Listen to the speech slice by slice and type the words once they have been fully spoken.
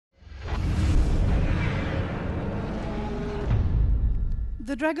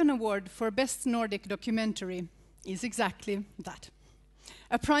The Dragon Award for Best Nordic Documentary is exactly that.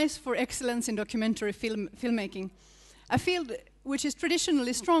 A prize for excellence in documentary filmmaking, a field which is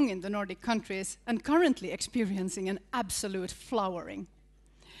traditionally strong in the Nordic countries and currently experiencing an absolute flowering.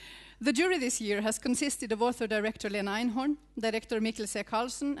 The jury this year has consisted of author-director Lena Einhorn, director Mikkel C.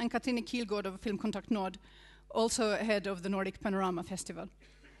 Carlsen, and Katrine Kielgaard of Filmkontakt Nord, also head of the Nordic Panorama Festival.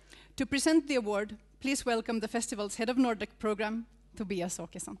 To present the award, please welcome the festival's head of Nordic program, Tobias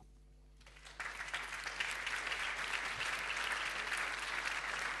Åkesson.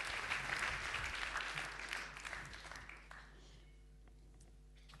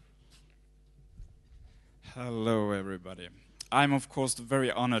 Hello, everybody. I'm, of course,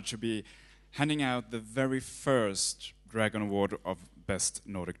 very honored to be handing out the very first Dragon Award of Best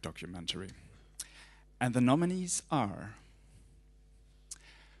Nordic Documentary. And the nominees are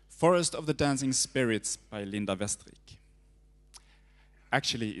Forest of the Dancing Spirits by Linda Westrik.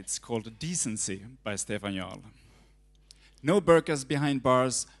 Actually, it's called Decency by Stefan Jarl. No Burkas Behind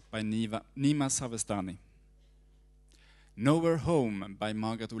Bars by Nima Savestani. Nowhere Home by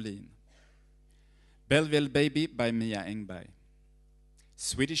Margaret Olin. Belleville Baby by Mia Engberg.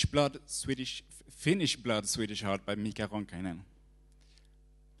 Finnish Blood, Swedish Heart by Mika Ronkainen.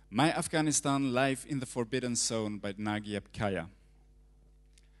 My Afghanistan, Life in the Forbidden Zone by Nagieb Kaya.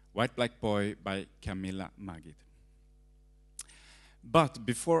 White Black Boy by Camilla Magid. But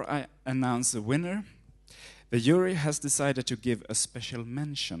before I announce the winner, the jury has decided to give a special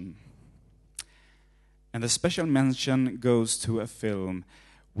mention. And the special mention goes to a film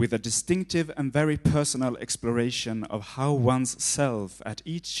with a distinctive and very personal exploration of how one's self at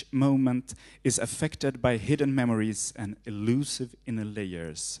each moment is affected by hidden memories and elusive inner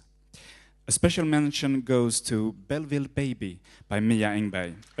layers. A special mention goes to Belleville Baby by Mia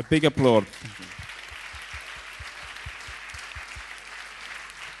Engberg. A big applause.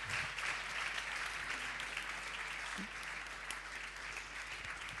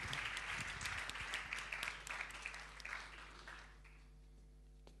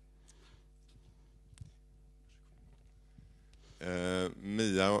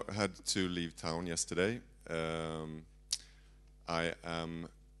 Mia had to leave town yesterday. I am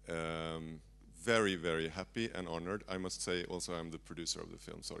very, very happy and honored. I must say also I'm the producer of the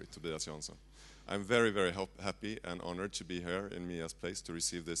film, Tobias Jansson. I'm very, very happy and honored to be here in Mia's place to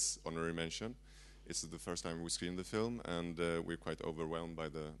receive this honorary mention. It's the first time we screened the film, and we're quite overwhelmed by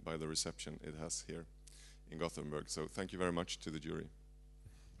the reception it has here in Gothenburg. So thank you very much to the jury.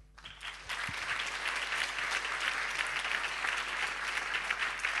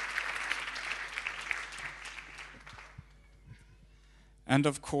 And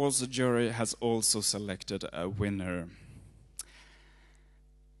of course, the jury has also selected a winner.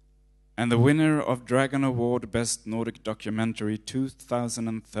 And the winner of Dragon Award Best Nordic Documentary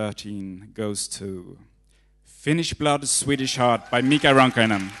 2013 goes to Finnish Blood, Swedish Heart by Mika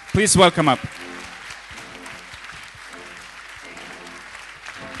Ronkainen. Please welcome up.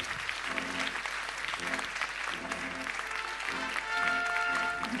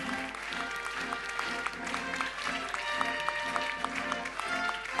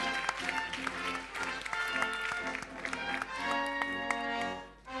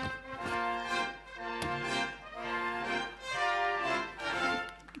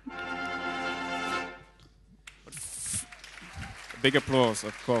 Big applause,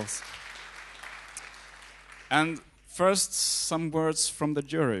 of course. And first, some words from the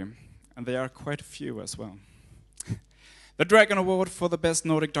jury, and they are quite a few as well. The Dragon Award for the Best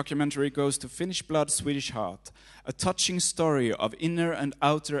Nordic Documentary goes to Finnish Blood, Swedish Heart, a touching story of inner and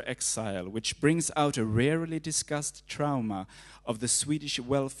outer exile, which brings out a rarely discussed trauma of the Swedish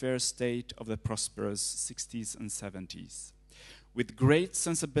welfare state of the prosperous 60s and 70s. With great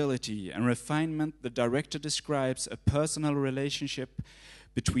sensibility and refinement, the director describes a personal relationship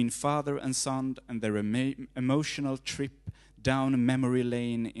between father and son and their emotional trip down memory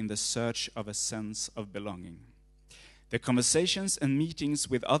lane in the search of a sense of belonging. The conversations and meetings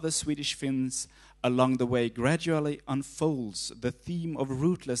with other Swedish Finns along the way gradually unfolds the theme of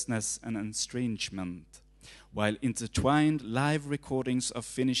rootlessness and estrangement, while intertwined live recordings of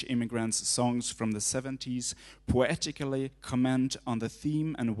Finnish immigrants' songs from the 70s poetically comment on the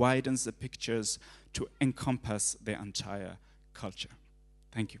theme and widens the pictures to encompass the entire culture.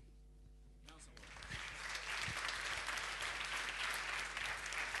 Thank you.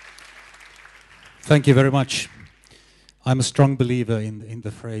 Thank you very much. I'm a strong believer in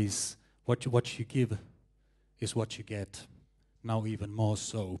the phrase, what you give is what you get, now even more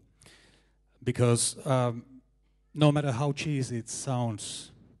so. Because no matter how cheesy it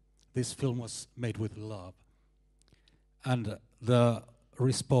sounds, this film was made with love. And the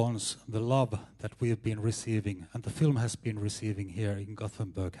response, the love that we have been receiving, and the film has been receiving here in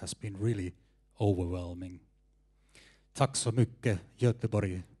Gothenburg has been really overwhelming. Tack så mycket,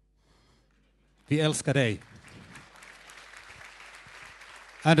 Göteborg. Vi älskar dig.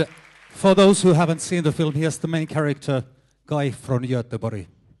 And for those who haven't seen the film, here's the main character, Guy from Göteborg.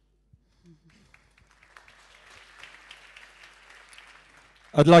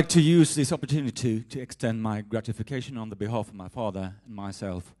 I'd like to use this opportunity to extend my gratification on the behalf of my father and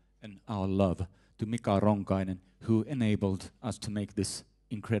myself and our love to Mika Ronkainen, who enabled us to make this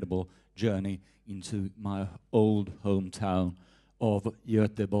incredible journey into my old hometown of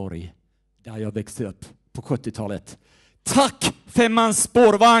Göteborg, där jag växte upp på 70-talet. Tack Femmans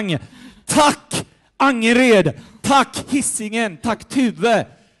spårvagn! Tack Angered! Tack Hisingen! Tack Tuve!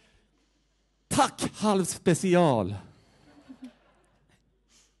 Tack Halvspecial!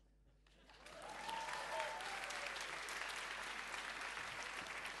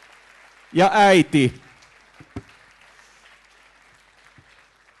 Ja äiti,